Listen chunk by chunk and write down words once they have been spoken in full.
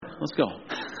Let's go.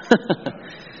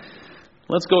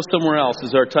 Let's go somewhere else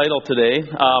is our title today.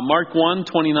 Mark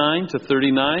 1:29 to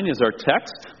 39 is our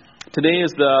text. Today is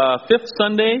the fifth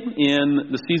Sunday in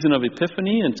the season of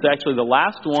Epiphany, and it's actually the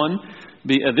last one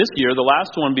this year, the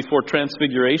last one before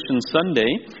Transfiguration Sunday.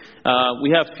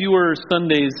 We have fewer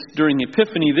Sundays during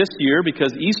Epiphany this year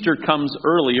because Easter comes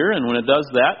earlier, and when it does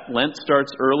that, Lent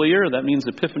starts earlier. That means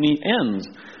Epiphany ends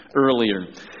earlier.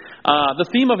 The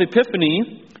theme of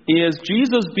Epiphany is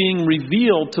Jesus being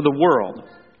revealed to the world.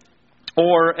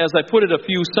 Or, as I put it a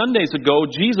few Sundays ago,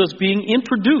 Jesus being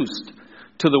introduced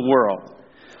to the world.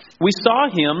 We saw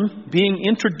him being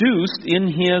introduced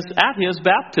at his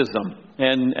baptism.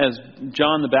 And as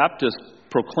John the Baptist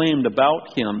proclaimed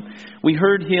about him, we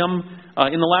heard him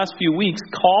in the last few weeks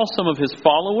call some of his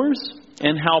followers,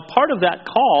 and how part of that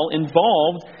call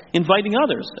involved inviting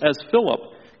others, as Philip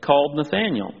called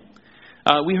Nathanael.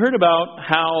 We heard about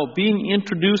how being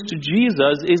introduced to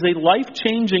Jesus is a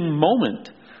life-changing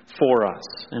moment for us,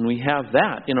 and we have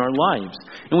that in our lives.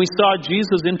 And we saw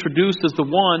Jesus introduced as the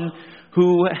one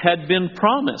who had been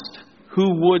promised,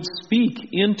 who would speak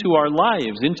into our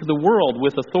lives, into the world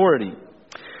with authority.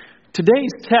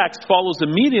 Today's text follows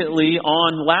immediately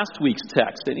on last week's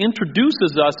text. It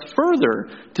introduces us further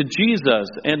to Jesus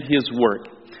and his work.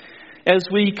 As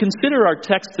we consider our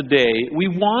text today, we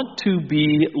want to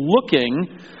be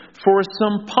looking for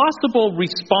some possible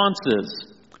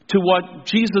responses to what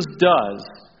Jesus does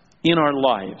in our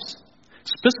lives.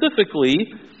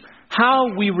 Specifically, how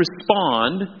we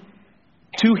respond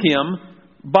to him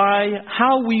by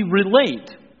how we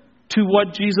relate to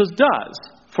what Jesus does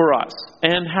for us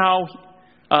and how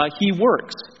he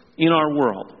works in our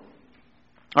world.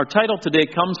 Our title today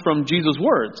comes from Jesus'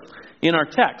 words in our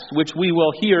text, which we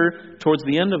will hear towards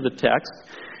the end of the text.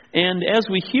 And as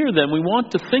we hear them, we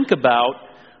want to think about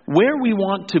where we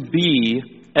want to be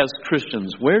as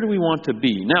Christians. Where do we want to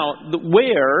be? Now,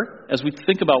 as we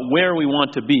think about where we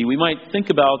want to be, we might think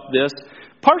about this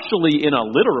partially in a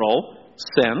literal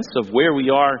sense of where we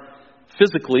are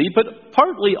physically, but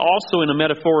partly also in a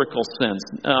metaphorical sense,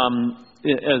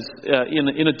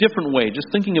 in a different way, just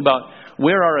thinking about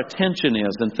where our attention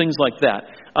is and things like that.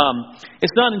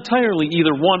 It's not entirely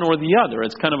either one or the other.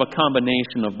 It's kind of a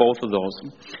combination of both of those.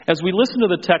 As we listen to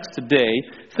the text today,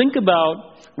 think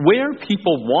about where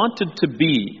people wanted to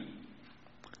be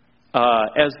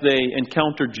as they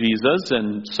encountered Jesus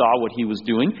and saw what he was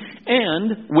doing,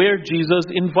 and where Jesus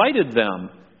invited them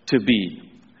to be.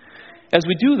 As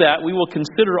we do that, we will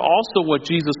consider also what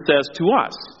Jesus says to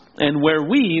us, and where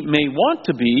we may want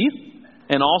to be,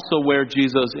 and also where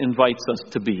Jesus invites us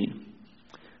to be.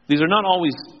 These are not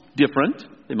always different.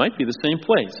 They might be the same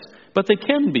place, but they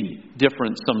can be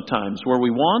different sometimes, where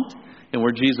we want and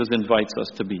where Jesus invites us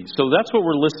to be. So that's what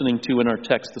we're listening to in our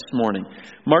text this morning.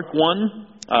 Mark 1,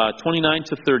 29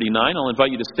 to 39. I'll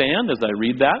invite you to stand as I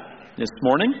read that this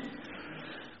morning.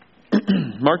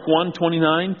 Mark 1,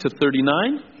 29 to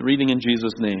 39, reading in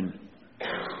Jesus' name.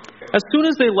 As soon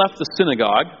as they left the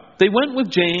synagogue, they went with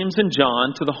James and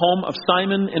John to the home of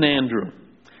Simon and Andrew.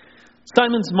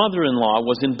 Simon's mother-in-law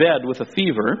was in bed with a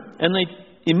fever, and they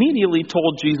immediately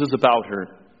told Jesus about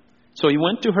her. So he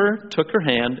went to her, took her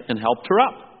hand, and helped her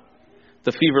up.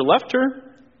 The fever left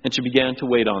her, and she began to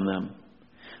wait on them.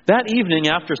 That evening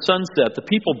after sunset, the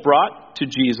people brought to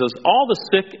Jesus all the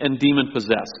sick and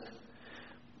demon-possessed.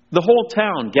 The whole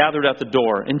town gathered at the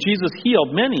door, and Jesus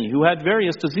healed many who had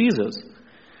various diseases.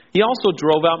 He also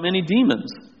drove out many demons,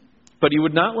 but he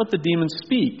would not let the demons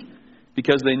speak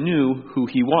because they knew who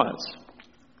he was.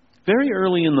 Very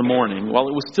early in the morning, while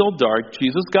it was still dark,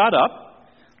 Jesus got up,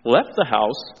 left the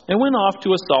house, and went off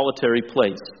to a solitary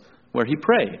place where he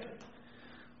prayed.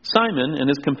 Simon and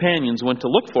his companions went to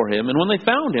look for him, and when they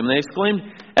found him, they exclaimed,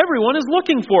 "Everyone is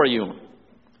looking for you."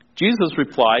 Jesus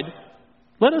replied,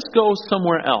 "Let us go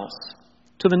somewhere else,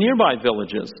 to the nearby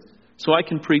villages, so I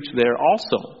can preach there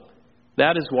also.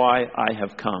 That is why I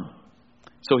have come."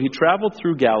 So he traveled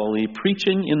through Galilee,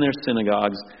 preaching in their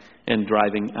synagogues and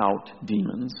driving out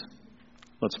demons.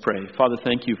 Let's pray. Father,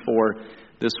 thank you for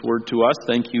this word to us.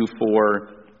 Thank you for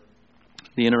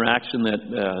the interaction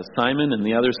that Simon and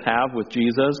the others have with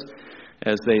Jesus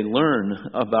as they learn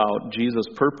about Jesus'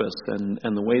 purpose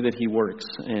and the way that he works.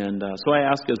 And so I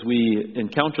ask, as we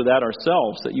encounter that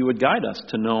ourselves, that you would guide us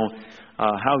to know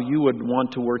how you would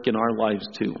want to work in our lives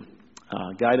too.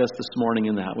 Guide us this morning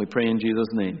in that. We pray in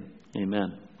Jesus' name.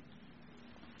 Amen.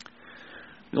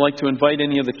 I'd like to invite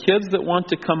any of the kids that want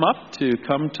to come up to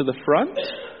come to the front.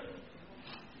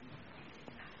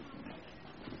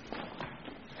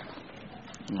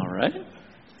 All right.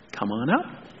 Come on up.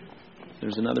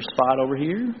 There's another spot over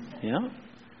here. Yeah.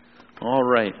 All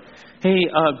right. Hey,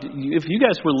 if you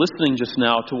guys were listening just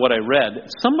now to what I read,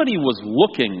 somebody was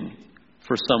looking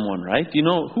for someone, right? Do you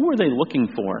know, who were they looking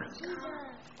for?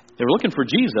 They were looking for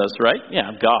Jesus, right?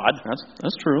 Yeah, God.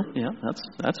 That's true. Yeah,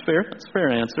 that's fair. That's a fair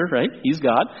answer, right? He's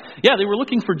God. Yeah, they were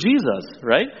looking for Jesus,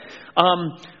 right?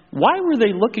 Why were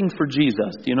they looking for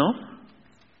Jesus? Do you know?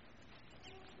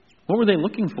 What were they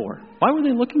looking for? Why were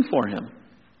they looking for him?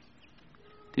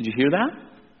 Did you hear that?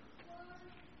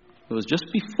 It was just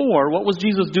before. What was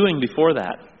Jesus doing before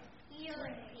that?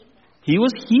 Healing people. He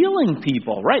was healing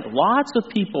people, right? Lots of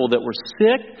people that were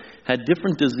sick, had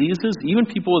different diseases, even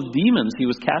people with demons. He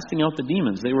was casting out the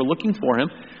demons. They were looking for him,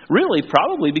 really,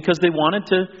 probably because they wanted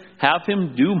to have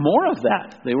him do more of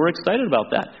that. They were excited about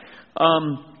that.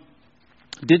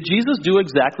 Did Jesus do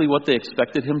exactly what they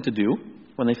expected him to do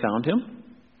when they found him?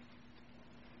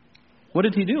 What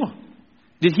did he do?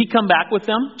 Did he come back with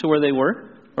them to where they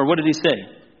were? Or what did he say?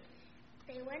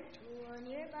 They went to a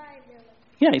nearby village.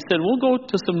 Yeah, he said, we'll go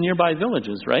to some nearby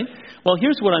villages, right? Well,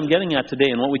 here's what I'm getting at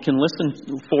today and what we can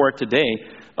listen for today.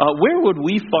 Where would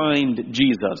we find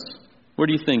Jesus? Where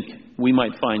do you think we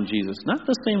might find Jesus? Not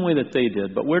the same way that they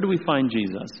did, but where do we find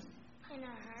Jesus? In our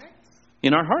hearts.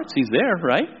 In our hearts, he's there,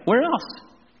 right? Where else?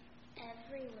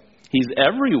 Everywhere. He's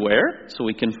everywhere, so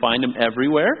we can find him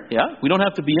everywhere. Yeah, we don't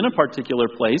have to be in a particular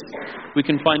place. We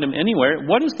can find him anywhere.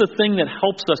 What is the thing that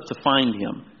helps us to find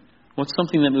him? What's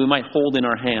something that we might hold in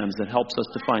our hands that helps us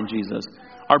to find Jesus?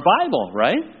 Our Bible,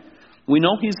 right? We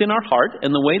know he's in our heart,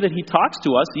 and the way that he talks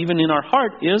to us, even in our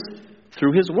heart, is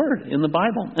through his word in the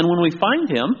Bible. And when we find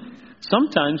him,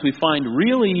 sometimes we find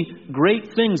really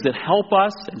great things that help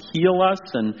us and heal us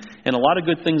and a lot of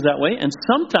good things that way. And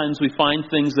sometimes we find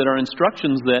things that are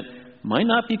instructions that might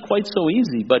not be quite so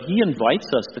easy, but he invites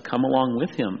us to come along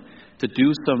with him, to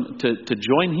do to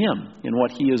join him in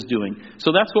what he is doing.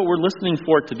 So that's what we're listening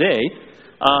for today.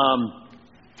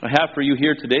 I have for you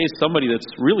here today somebody that's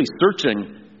really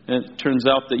searching. And it turns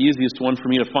out the easiest one for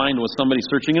me to find was somebody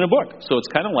searching in a book. So it's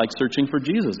kind of like searching for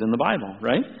Jesus in the Bible,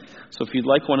 right? So if you'd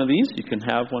like one of these, you can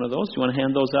have one of those. Do you want to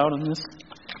hand those out on this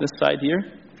side here?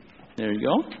 There you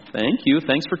go. Thank you.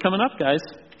 Thanks for coming up, guys.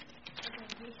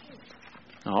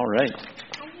 All right.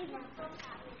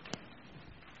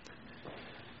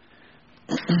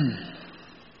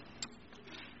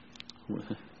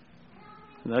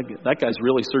 That guy's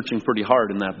really searching pretty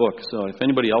hard in that book. So if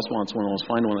anybody else wants one of those,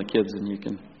 find one of the kids and you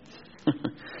can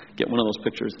get one of those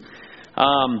pictures.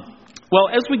 Well,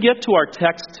 as we get to our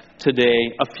text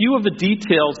today, a few of the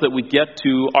details that we get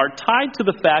to are tied to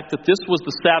the fact that this was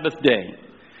the Sabbath day.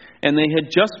 And they had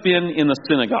just been in the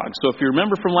synagogue. So if you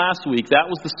remember from last week, that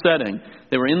was the setting.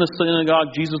 They were in the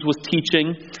synagogue. Jesus was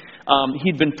teaching.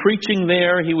 He'd been preaching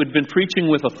there. He had been preaching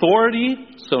with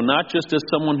authority. So not just as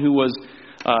someone who was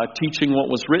teaching what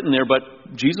was written there, but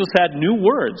Jesus had new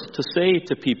words to say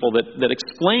to people that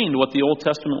explained what the Old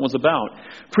Testament was about.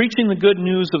 Preaching the good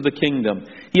news of the kingdom.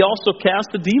 He also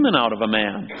cast a demon out of a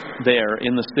man there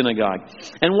in the synagogue.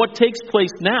 And what takes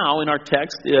place now in our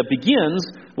text begins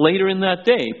later in that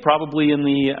day, probably in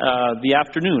the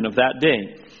afternoon of that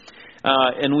day.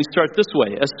 And we start this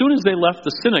way. As soon as they left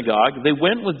the synagogue, they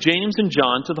went with James and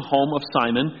John to the home of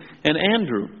Simon and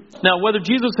Andrew. Now, whether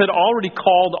Jesus had already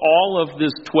called all of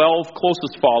his 12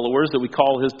 closest followers that we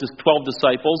call his 12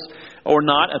 disciples or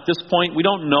not, at this point, we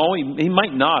don't know. He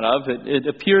might not have. It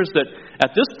appears that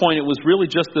at this point it was really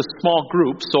just this small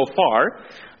group so far.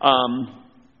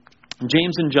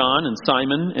 James and John and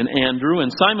Simon and Andrew.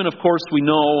 And Simon, of course, we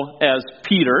know as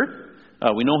Peter.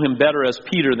 We know him better as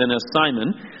Peter than as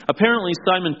Simon. Apparently,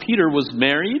 Simon Peter was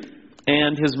married,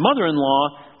 and his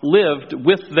mother-in-law lived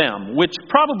with them, which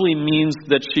probably means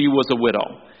that she was a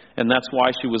widow, and that's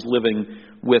why she was living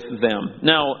with them.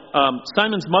 Now,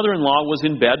 Simon's mother-in-law was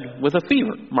in bed with a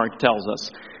fever, Mark tells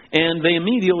us, and they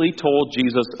immediately told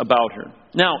Jesus about her.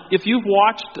 Now, if you've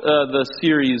watched the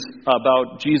series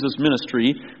about Jesus'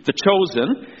 ministry, The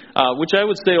Chosen, which I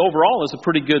would say overall is a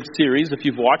pretty good series. If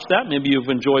you've watched that, maybe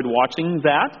you've enjoyed watching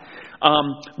that.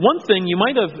 One thing, you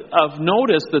might have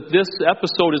noticed that this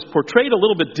episode is portrayed a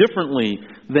little bit differently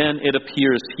than it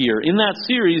appears here. In that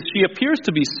series, she appears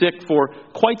to be sick for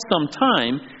quite some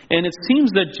time, and it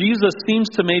seems that Jesus seems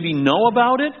to maybe know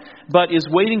about it, but is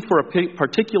waiting for a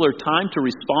particular time to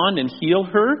respond and heal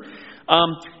her.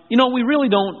 We really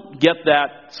don't get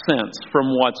that sense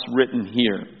from what's written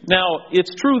here. Now,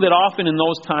 it's true that often in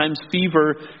those times,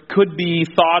 fever could be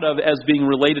thought of as being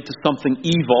related to something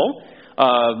evil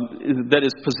that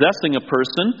is possessing a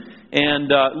person. And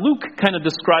Luke kind of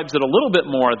describes it a little bit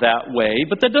more that way,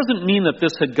 but that doesn't mean that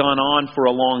this had gone on for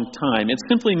a long time. It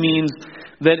simply means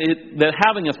that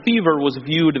having a fever was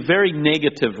viewed very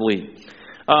negatively.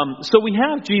 So we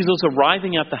have Jesus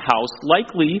arriving at the house.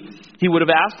 Likely, he would have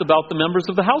asked about the members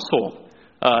of the household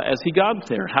as he got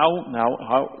there.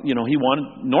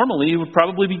 Normally he would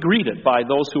probably be greeted by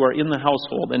those who are in the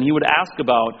household, and he would ask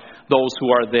about those who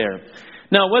are there.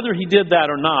 Now, whether he did that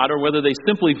or not, or whether they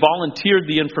simply volunteered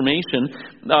the information,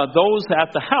 those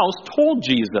at the house told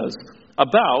Jesus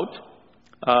about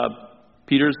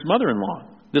Peter's mother-in-law,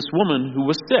 this woman who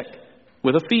was sick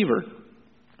with a fever.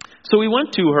 So he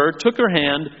went to her, took her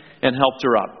hand, and helped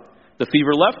her up. The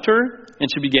fever left her, and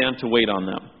she began to wait on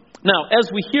them. Now, as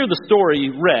we hear the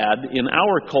story read in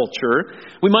our culture,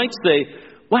 we might say,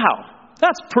 wow,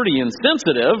 that's pretty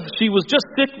insensitive. She was just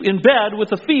sick in bed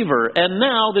with a fever, and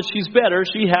now that she's better,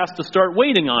 she has to start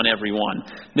waiting on everyone.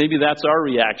 Maybe that's our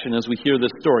reaction as we hear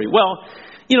this story. Well,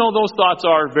 those thoughts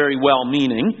are very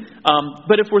well-meaning,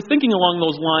 but if we're thinking along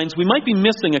those lines, we might be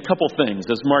missing a couple things,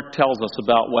 as Mark tells us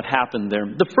about what happened there.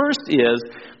 The first is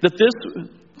that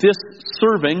this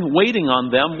serving, waiting on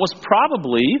them, was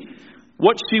probably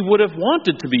what she would have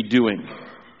wanted to be doing.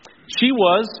 She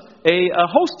was a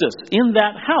hostess in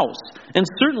that house, and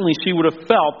certainly she would have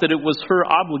felt that it was her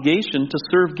obligation to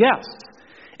serve guests.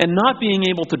 And not being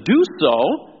able to do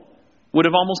so would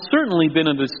have almost certainly been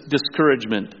a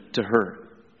discouragement to her.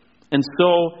 And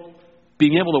so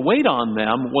being able to wait on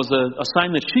them was a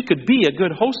sign that she could be a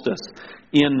good hostess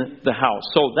in the house.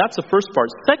 So that's the first part.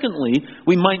 Secondly,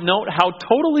 we might note how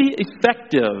totally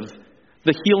effective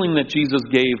the healing that Jesus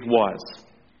gave was.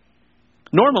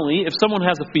 Normally, if someone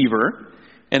has a fever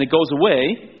and it goes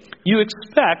away, you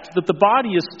expect that the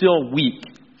body is still weak.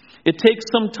 It takes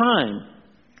some time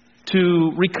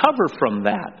to recover from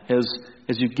that as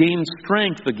you gain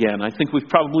strength again. I think we've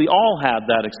probably all had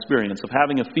that experience of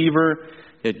having a fever.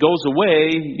 It goes away,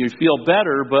 you feel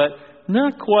better, but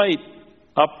not quite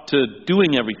up to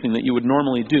doing everything that you would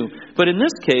normally do. But in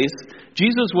this case,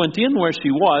 Jesus went in where she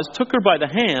was, took her by the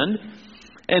hand,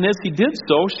 and as he did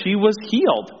so, she was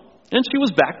healed. And she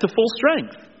was back to full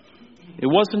strength. It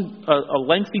wasn't a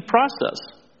lengthy process.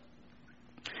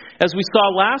 As we saw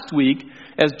last week,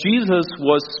 as Jesus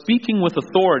was speaking with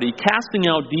authority, casting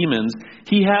out demons,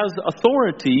 he has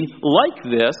authority like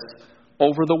this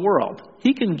over the world.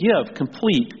 He can give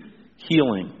complete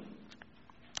healing.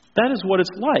 That is what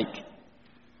it's like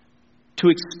to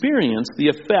experience the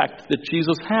effect that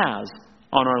Jesus has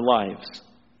on our lives.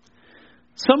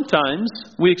 Sometimes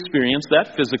we experience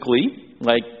that physically,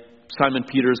 like Simon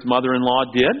Peter's mother-in-law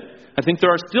did. I think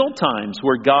there are still times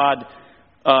where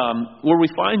where we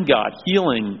find God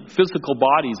healing physical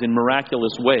bodies in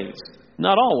miraculous ways.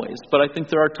 Not always, but I think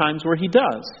there are times where he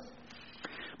does.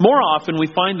 More often we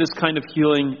find this kind of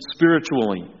healing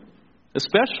spiritually,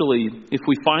 especially if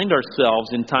we find ourselves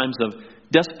in times of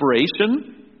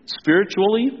desperation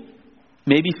spiritually,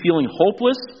 maybe feeling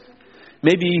hopeless,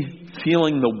 maybe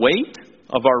feeling the weight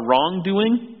of our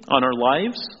wrongdoing on our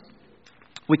lives.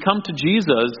 We come to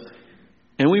Jesus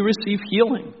and we receive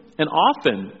healing. And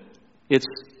often it's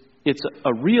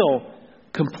a real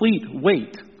complete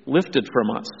weight lifted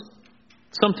from us.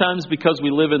 Sometimes because we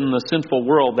live in the sinful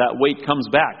world, that weight comes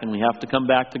back and we have to come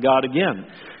back to God again.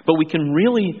 But we can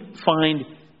really find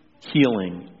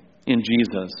healing in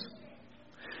Jesus.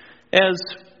 As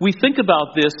we think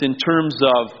about this in terms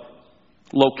of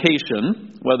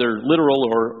location, whether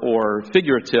literal or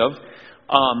figurative,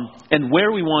 and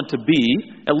where we want to be,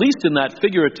 at least in that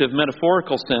figurative,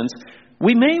 metaphorical sense,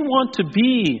 we may want to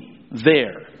be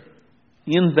there,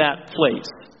 in that place,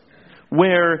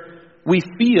 where we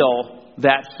feel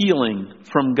that healing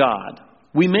from God.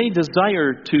 We may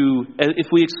desire to, if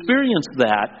we experience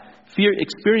that,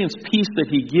 experience peace that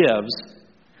he gives,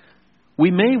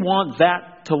 we may want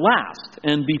that to last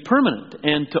and be permanent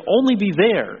and to only be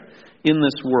there in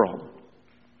this world.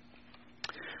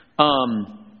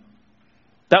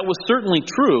 That was certainly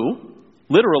true,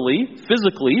 literally,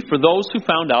 physically, for those who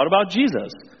found out about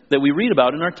Jesus that we read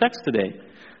about in our text today.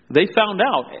 They found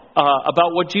out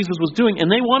about what Jesus was doing, and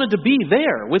they wanted to be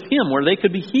there with him where they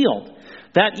could be healed.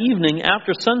 That evening,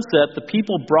 after sunset, the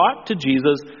people brought to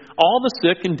Jesus all the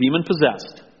sick and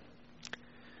demon-possessed.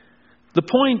 The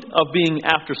point of being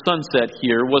after sunset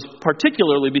here was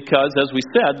particularly because, as we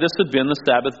said, this had been the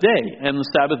Sabbath day, and the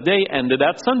Sabbath day ended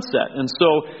at sunset. And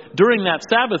so during that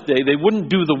Sabbath day, they wouldn't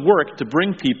do the work to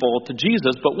bring people to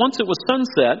Jesus, but once it was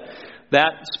sunset,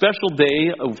 that special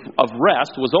day of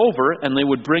rest was over, and they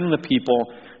would bring the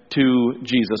people to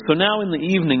Jesus. So now in the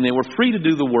evening, they were free to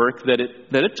do the work that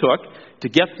it took to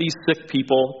get these sick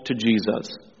people to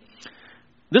Jesus.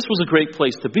 This was a great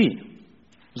place to be.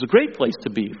 It was a great place to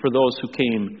be for those who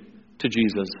came to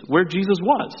Jesus, where Jesus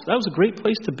was. That was a great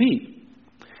place to be.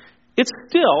 It's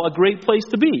still a great place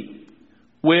to be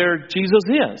where Jesus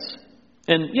is.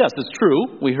 And yes, it's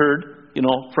true. We heard,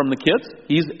 from the kids,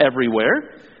 He's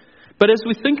everywhere. But as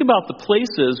we think about the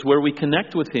places where we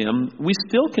connect with Him, we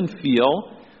still can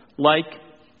feel like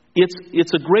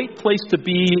it's a great place to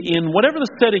be in whatever the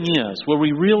setting is, where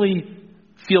we really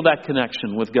feel that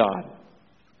connection with God.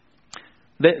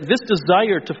 This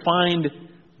desire to find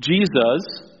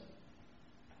Jesus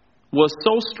was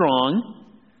so strong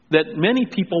that many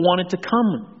people wanted to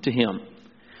come to Him.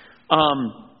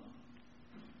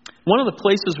 One of the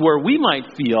places where we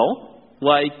might feel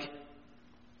like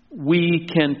we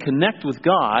can connect with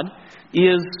God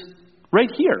is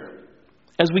right here,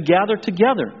 as we gather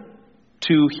together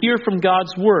to hear from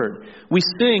God's Word. We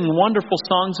sing wonderful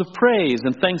songs of praise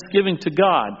and thanksgiving to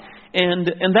God, and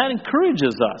that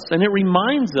encourages us, and it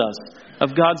reminds us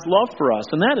of God's love for us,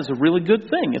 and that is a really good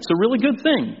thing. It's a really good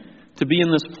thing to be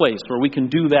in this place where we can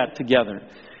do that together.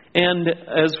 And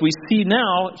as we see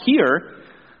now here,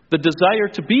 the desire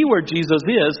to be where Jesus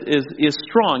is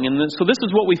strong. And so this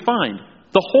is what we find.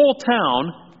 The whole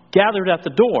town gathered at the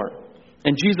door,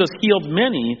 and Jesus healed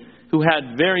many who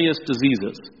had various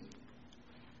diseases.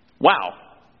 Wow.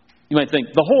 You might think,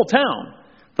 the whole town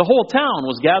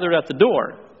was gathered at the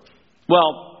door.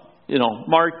 Well,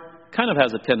 Mark kind of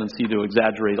has a tendency to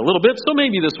exaggerate a little bit, so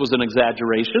maybe this was an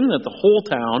exaggeration that the whole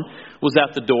town was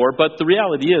at the door, but the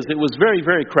reality is it was very,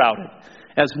 very crowded,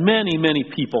 as many, many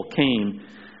people came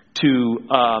to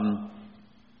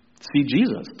see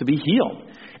Jesus, to be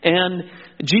healed. And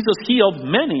Jesus healed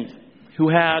many who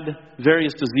had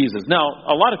various diseases. Now,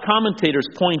 a lot of commentators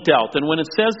point out that when it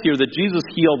says here that Jesus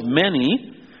healed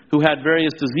many who had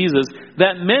various diseases,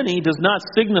 that many does not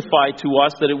signify to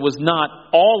us that it was not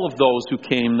all of those who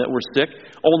came that were sick.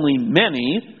 Only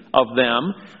many of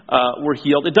them were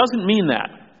healed. It doesn't mean that.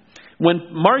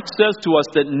 When Mark says to us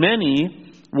that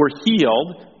many were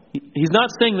healed, he's not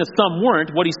saying that some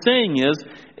weren't. What he's saying is,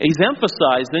 he's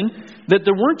emphasizing that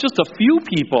there weren't just a few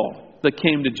people that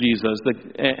came to Jesus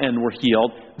and were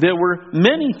healed. There were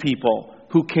many people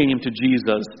who came to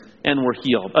Jesus and were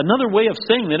healed. Another way of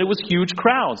saying that, it was huge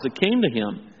crowds that came to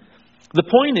Him. The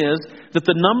point is that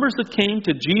the numbers that came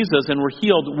to Jesus and were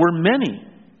healed were many.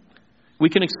 We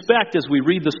can expect as we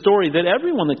read the story that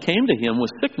everyone that came to Him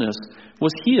with sickness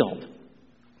was healed.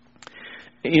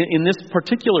 In this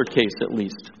particular case, at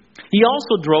least. He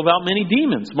also drove out many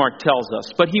demons, Mark tells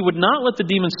us, but He would not let the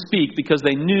demons speak because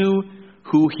they knew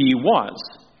who He was.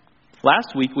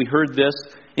 Last week we heard this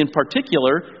in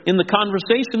particular in the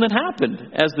conversation that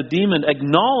happened as the demon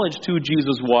acknowledged who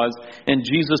Jesus was and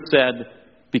Jesus said,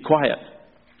 "Be quiet."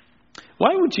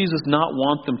 Why would Jesus not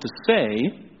want them to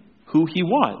say who He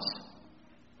was?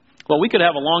 Well, we could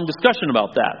have a long discussion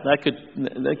about that.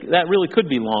 That really could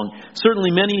be long.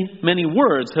 Certainly many, many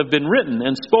words have been written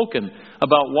and spoken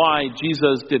about why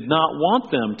Jesus did not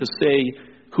want them to say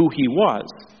who He was.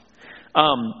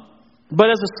 But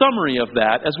as a summary of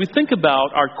that, as we think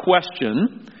about our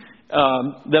question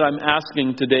that I'm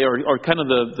asking today, or kind of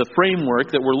the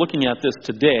framework that we're looking at this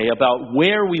today, about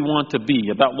where we want to be,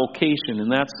 about location in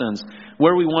that sense,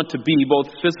 where we want to be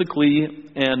both physically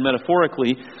and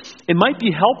metaphorically, it might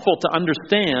be helpful to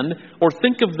understand or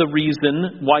think of the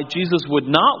reason why Jesus would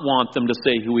not want them to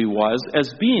say who He was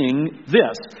as being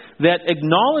this, that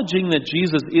acknowledging that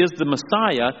Jesus is the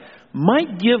Messiah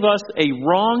might give us a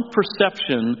wrong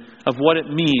perception of what it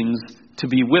means to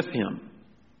be with Him,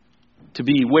 to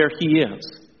be where He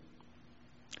is.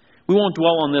 We won't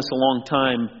dwell on this a long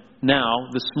time now,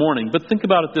 this morning, but think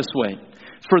about it this way.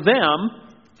 For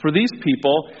them, for these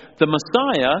people, the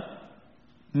Messiah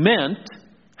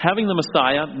having the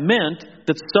Messiah meant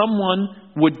that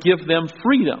someone would give them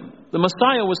freedom. The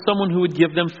Messiah was someone who would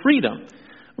give them freedom,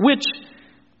 which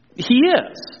He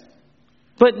is.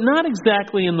 But not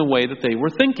exactly in the way that they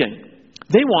were thinking.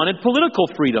 They wanted political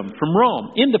freedom from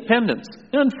Rome, independence,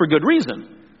 and for good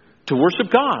reason, to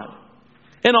worship God.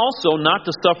 And also not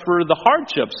to suffer the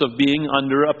hardships of being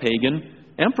under a pagan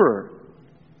emperor.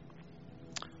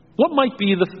 What might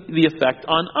be the effect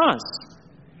on us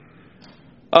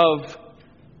of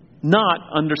not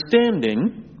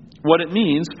understanding what it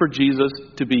means for Jesus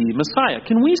to be Messiah?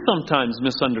 Can we sometimes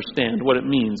misunderstand what it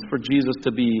means for Jesus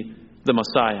to be the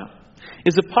Messiah?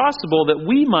 Is it possible that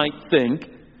we might think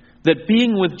that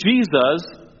being with Jesus,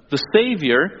 the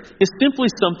Savior, is simply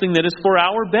something that is for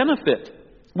our benefit?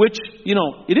 Which,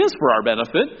 it is for our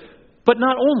benefit, but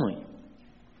not only.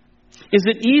 Is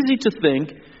it easy to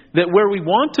think that where we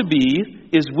want to be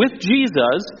is with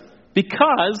Jesus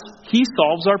because He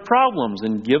solves our problems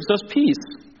and gives us peace?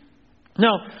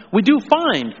 Now, we do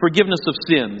find forgiveness of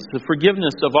sins, the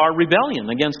forgiveness of our rebellion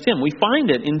against Him. We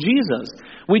find it in Jesus.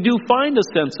 We do find a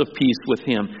sense of peace with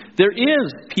Him. There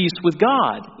is peace with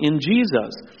God in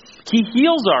Jesus. He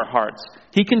heals our hearts.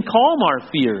 He can calm our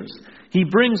fears. He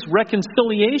brings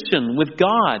reconciliation with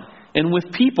God and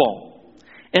with people.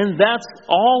 And that's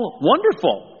all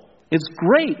wonderful. It's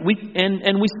great. We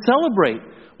celebrate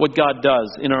what God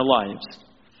does in our lives.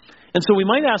 And so we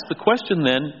might ask the question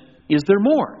then, is there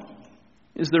more?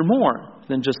 Is there more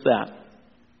than just that?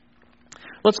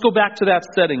 Let's go back to that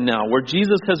setting now where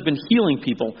Jesus has been healing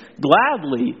people,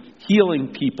 gladly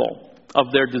healing people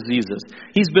of their diseases.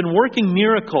 He's been working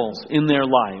miracles in their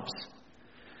lives.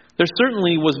 There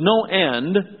certainly was no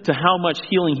end to how much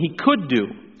healing He could do.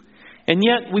 And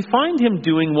yet we find Him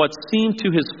doing what seemed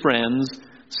to His friends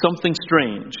something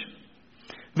strange.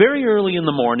 Very early in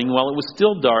the morning, while it was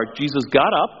still dark, Jesus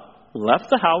got up, left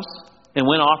the house, and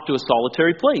went off to a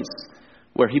solitary place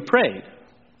where He prayed.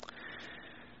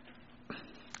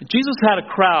 Jesus had a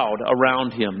crowd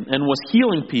around Him and was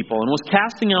healing people and was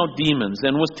casting out demons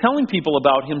and was telling people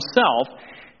about Himself,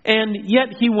 and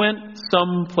yet He went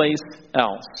someplace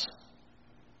else.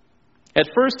 At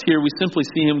first here we simply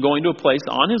see Him going to a place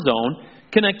on His own,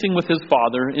 connecting with His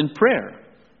Father in prayer.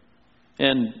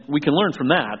 And we can learn from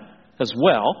that as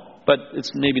well, but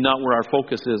it's maybe not where our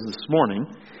focus is this morning.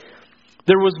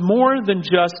 There was more than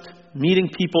just meeting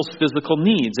people's physical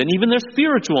needs and even their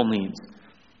spiritual needs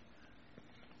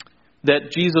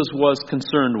that Jesus was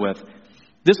concerned with.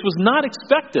 This was not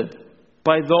expected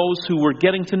by those who were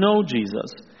getting to know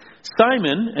Jesus.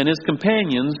 Simon and his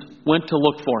companions went to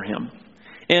look for Him.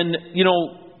 And,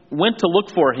 went to look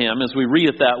for Him, as we read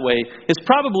it that way, is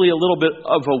probably a little bit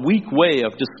of a weak way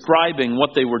of describing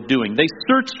what they were doing. They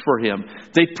searched for Him.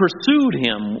 They pursued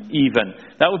Him even.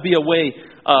 That would be a way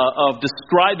of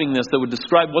describing this that would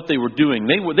describe what they were doing.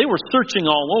 They were searching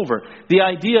all over. The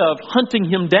idea of hunting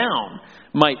Him down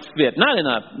might fit, not in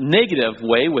a negative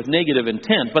way with negative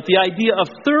intent, but the idea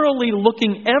of thoroughly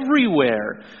looking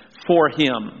everywhere for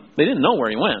Him. They didn't know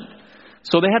where He went,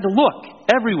 so they had to look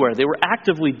everywhere. They were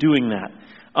actively doing that,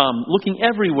 looking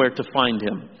everywhere to find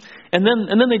Him. And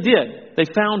then they did. They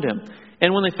found Him.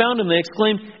 And when they found Him, they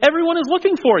exclaimed, "Everyone is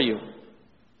looking for you.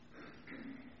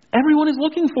 Everyone is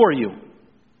looking for you.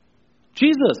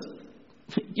 Jesus,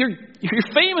 you're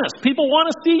famous. People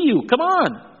want to see you. Come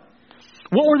on."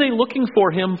 What were they looking for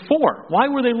Him for? Why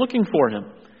were they looking for Him?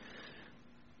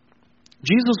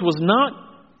 Jesus was not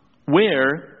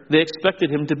where they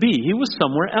expected Him to be. He was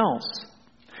somewhere else.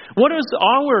 What is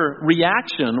our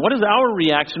reaction? What is our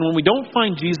reaction when we don't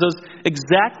find Jesus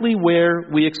exactly where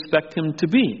we expect Him to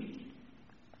be?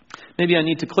 Maybe I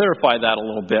need to clarify that a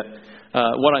little bit,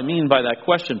 what I mean by that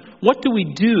question. What do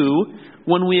we do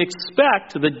when we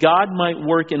expect that God might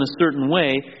work in a certain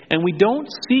way and we don't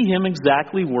see Him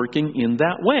exactly working in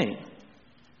that way?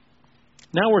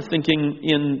 Now we're thinking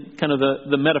in kind of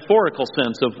the metaphorical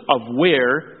sense of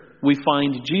where we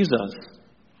find Jesus.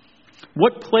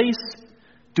 What place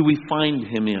do we find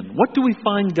Him in? What do we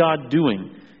find God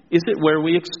doing? Is it where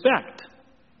we expect?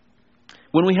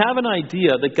 When we have an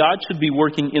idea that God should be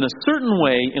working in a certain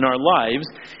way in our lives,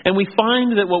 and we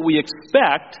find that what we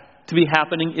expect to be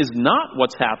happening is not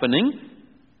what's happening,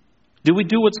 do we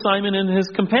do what Simon and his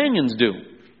companions do?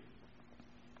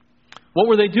 What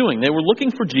were they doing? They were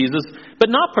looking for Jesus, but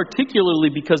not particularly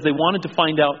because they wanted to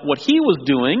find out what He was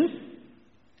doing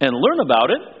and learn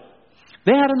about it.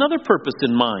 They had another purpose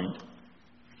in mind.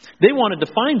 They wanted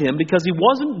to find Him because He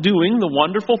wasn't doing the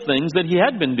wonderful things that He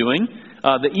had been doing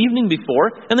the evening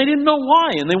before, and they didn't know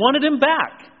why, and they wanted Him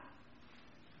back.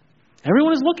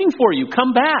 Everyone is looking for you.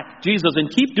 Come back, Jesus, and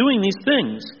keep doing these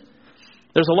things.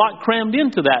 There's a lot crammed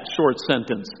into that short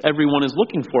sentence. Everyone is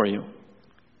looking for you.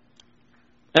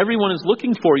 Everyone is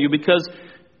looking for you because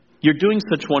you're doing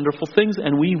such wonderful things,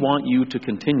 and we want you to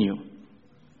continue.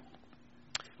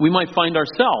 We might find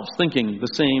ourselves thinking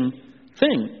the same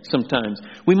thing sometimes.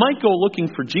 We might go looking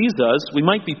for Jesus. We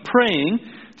might be praying,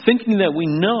 thinking that we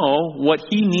know what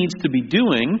He needs to be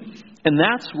doing, and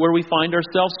that's where we find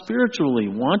ourselves spiritually,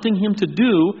 wanting Him to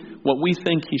do what we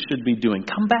think He should be doing.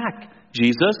 Come back,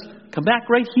 Jesus. Come back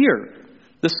right here.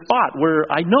 The spot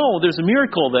where I know there's a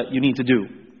miracle that you need to do.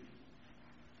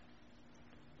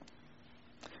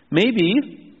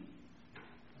 Maybe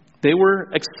they were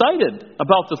excited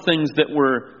about the things that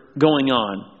were going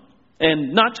on.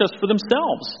 And not just for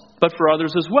themselves, but for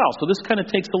others as well. So this kind of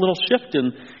takes a little shift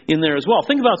in there as well.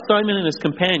 Think about Simon and his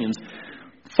companions.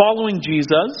 Following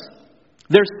Jesus,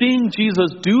 they're seeing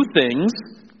Jesus do things.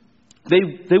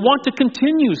 They want to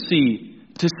continue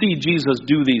to see Jesus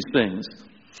do these things.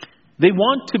 They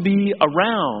want to be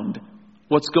around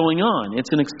what's going on. It's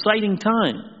an exciting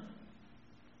time.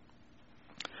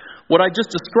 What I just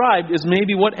described is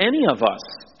maybe what any of us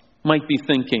might be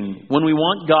thinking when we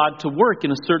want God to work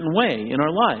in a certain way in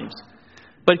our lives.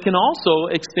 But it can also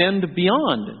extend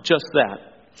beyond just that.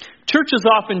 Churches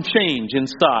often change in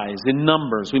size, in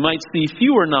numbers. We might see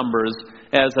fewer numbers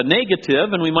as a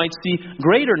negative, and we might see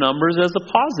greater numbers as a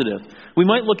positive. We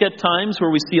might look at times where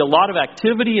we see a lot of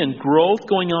activity and growth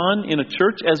going on in a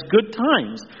church as good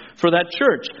times for that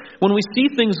church. When we see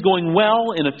things going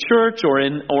well in a church or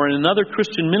in another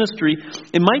Christian ministry,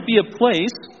 it might be a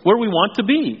place where we want to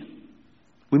be.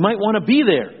 We might want to be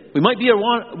there. We might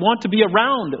want to be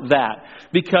around that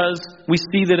because we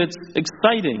see that it's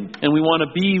exciting and we want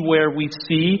to be where we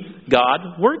see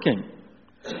God working.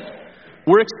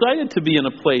 We're excited to be in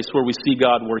a place where we see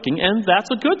God working, and that's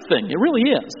a good thing. It really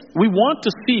is. We want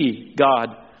to see God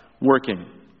working.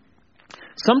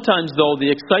 Sometimes, though, the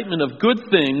excitement of good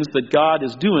things that God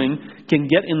is doing can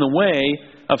get in the way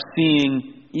of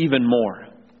seeing even more.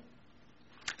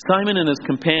 Simon and his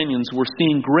companions were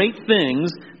seeing great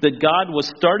things that God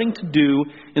was starting to do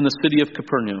in the city of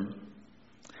Capernaum.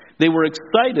 They were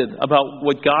excited about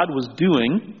what God was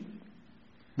doing.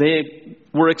 They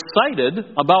were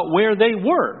excited about where they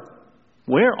were,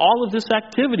 where all of this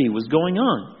activity was going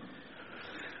on.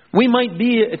 We might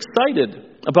be excited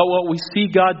about what we see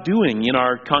God doing in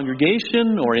our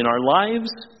congregation or in our lives.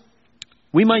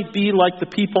 We might be like the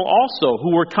people also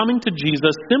who were coming to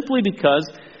Jesus simply because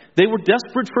they were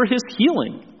desperate for His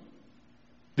healing.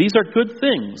 These are good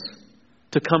things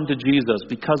to come to Jesus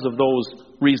because of those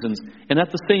reasons. And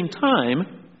at the same time,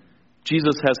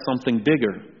 Jesus has something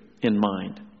bigger in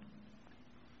mind.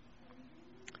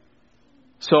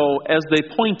 So as they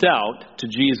point out to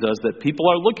Jesus that people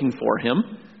are looking for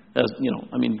Him,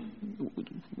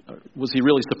 was He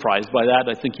really surprised by that?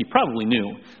 I think He probably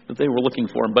knew that they were looking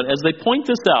for Him. But as they point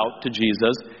this out to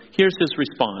Jesus, here's His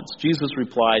response. Jesus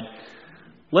replied,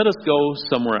 "Let us go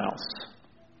somewhere else."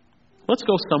 Let's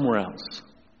go somewhere else.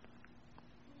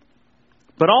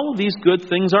 But all of these good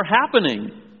things are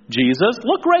happening, Jesus.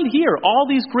 Look right here. All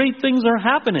these great things are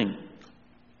happening.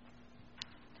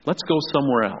 Let's go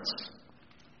somewhere else.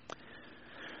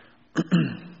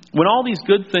 When all these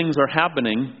good things are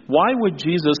happening, why would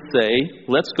Jesus say,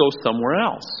 let's go somewhere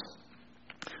else?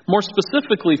 More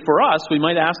specifically for us, we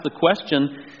might ask the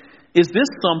question, is this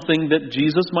something that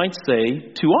Jesus might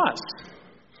say to us?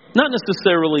 Not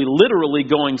necessarily literally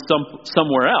going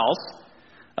somewhere else,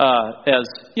 as,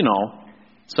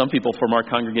 some people from our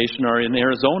congregation are in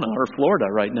Arizona or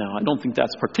Florida right now. I don't think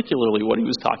that's particularly what he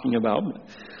was talking about.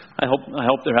 I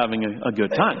hope they're having a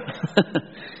good time.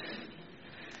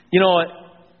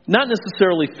 Not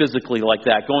necessarily physically like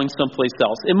that, going someplace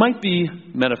else. It might be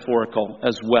metaphorical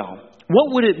as well.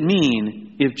 What would it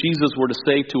mean if Jesus were to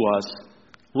say to us,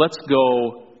 let's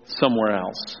go somewhere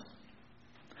else?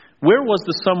 Where was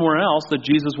the somewhere else that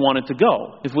Jesus wanted to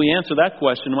go? If we answer that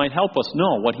question, it might help us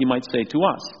know what He might say to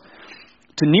us.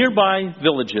 To nearby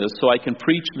villages, so I can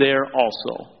preach there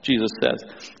also, Jesus says.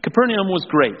 Capernaum was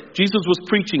great. Jesus was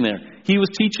preaching there. He was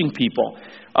teaching people.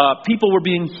 People were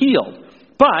being healed.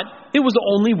 But it was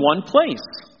only one place.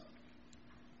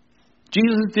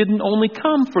 Jesus didn't only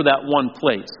come for that one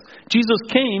place. Jesus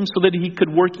came so that He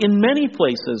could work in many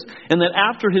places, and that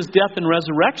after His death and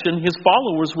resurrection, His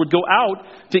followers would go out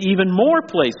to even more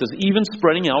places, even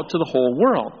spreading out to the whole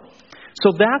world.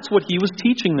 So that's what He was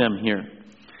teaching them here.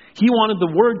 He wanted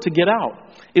the word to get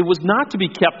out. It was not to be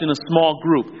kept in a small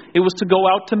group. It was to go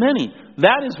out to many.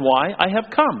 That is why I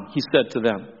have come, He said to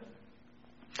them.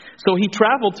 So He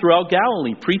traveled throughout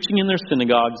Galilee, preaching in their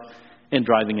synagogues and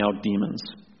driving out demons.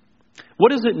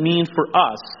 What does it mean for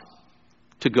us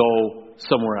to go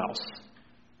somewhere else?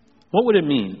 What would it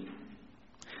mean?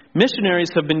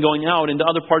 Missionaries have been going out into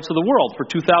other parts of the world for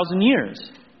 2,000 years.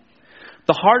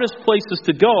 The hardest places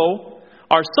to go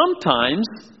are sometimes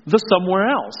the somewhere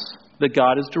else that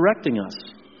God is directing us.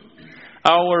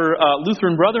 Our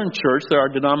Lutheran Brethren Church, our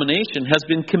denomination, has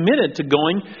been committed to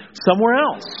going somewhere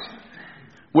else,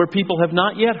 where people have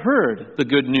not yet heard the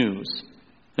good news.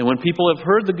 And when people have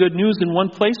heard the good news in one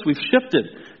place, we've shifted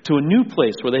to a new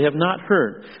place where they have not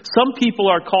heard. Some people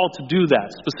are called to do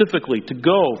that, specifically to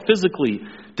go physically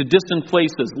to distant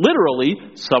places, literally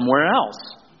somewhere else.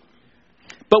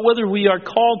 But whether we are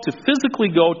called to physically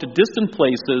go to distant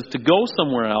places, to go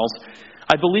somewhere else,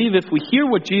 I believe if we hear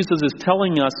what Jesus is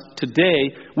telling us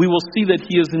today, we will see that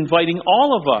He is inviting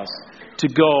all of us to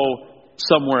go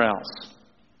somewhere else.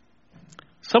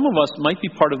 Some of us might be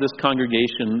part of this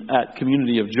congregation at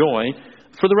Community of Joy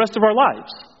for the rest of our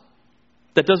lives.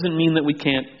 That doesn't mean that we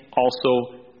can't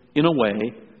also, in a way,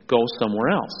 go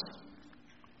somewhere else.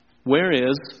 Where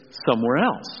is somewhere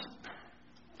else?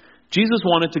 Jesus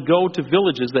wanted to go to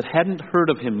villages that hadn't heard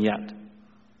of him yet.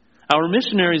 Our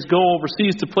missionaries go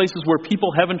overseas to places where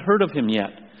people haven't heard of him yet.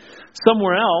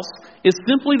 Somewhere else is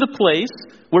simply the place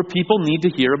where people need to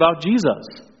hear about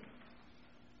Jesus.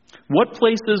 What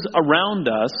places around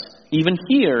us, even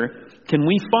here, can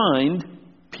we find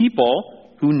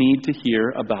people who need to hear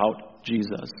about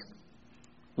Jesus?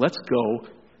 Let's go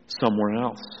somewhere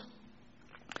else.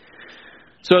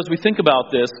 So as we think about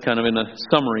this, kind of in a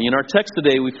summary, in our text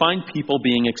today, we find people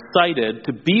being excited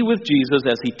to be with Jesus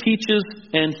as he teaches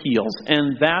and heals.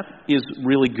 And that is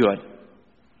really good.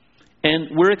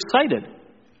 And we're excited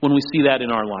when we see that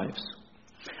in our lives.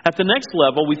 At the next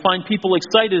level, we find people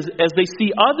excited as they see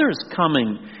others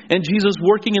coming and Jesus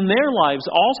working in their lives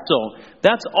also.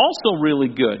 That's also really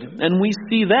good. And we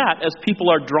see that as people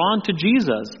are drawn to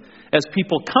Jesus. As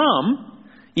people come,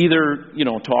 either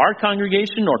to our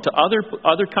congregation or to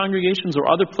other congregations or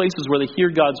other places where they hear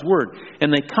God's word,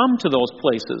 and they come to those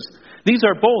places. These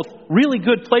are both really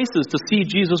good places to see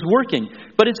Jesus working,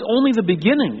 but it's only the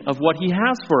beginning of what he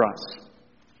has for us.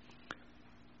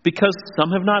 Because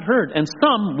some have not heard, and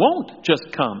some won't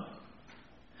just come.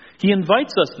 He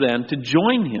invites us then to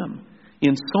join him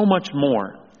in so much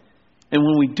more. And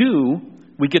when we do,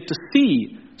 we get to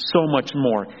see so much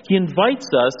more. He invites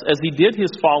us, as he did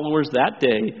his followers that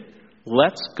day,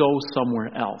 let's go somewhere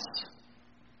else.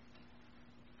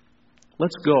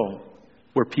 Let's go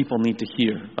where people need to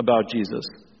hear about Jesus.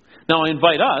 Now, I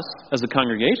invite us, as a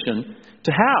congregation,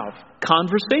 to have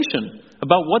conversation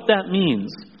about what that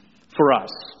means for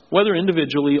us, whether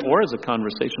individually or as a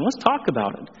conversation. Let's talk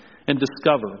about it and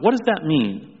discover, what does that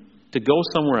mean to go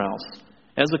somewhere else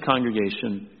as a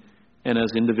congregation and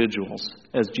as individuals,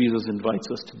 as Jesus invites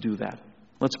us to do that.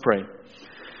 Let's pray.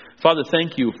 Father,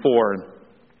 thank you for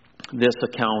this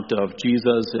account of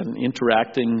Jesus and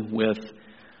interacting with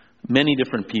many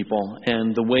different people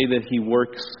and the way that he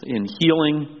works in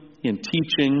healing, in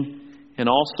teaching, and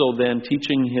also then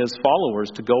teaching his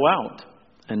followers to go out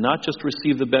and not just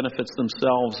receive the benefits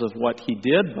themselves of what he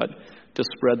did, but to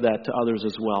spread that to others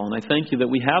as well. And I thank you that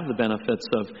we have the benefits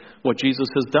of what Jesus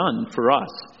has done for us,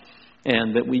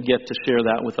 and that we get to share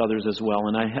that with others as well.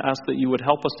 And I ask that you would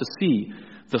help us to see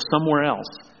the somewhere else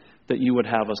that you would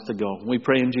have us to go. We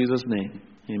pray in Jesus' name.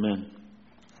 Amen.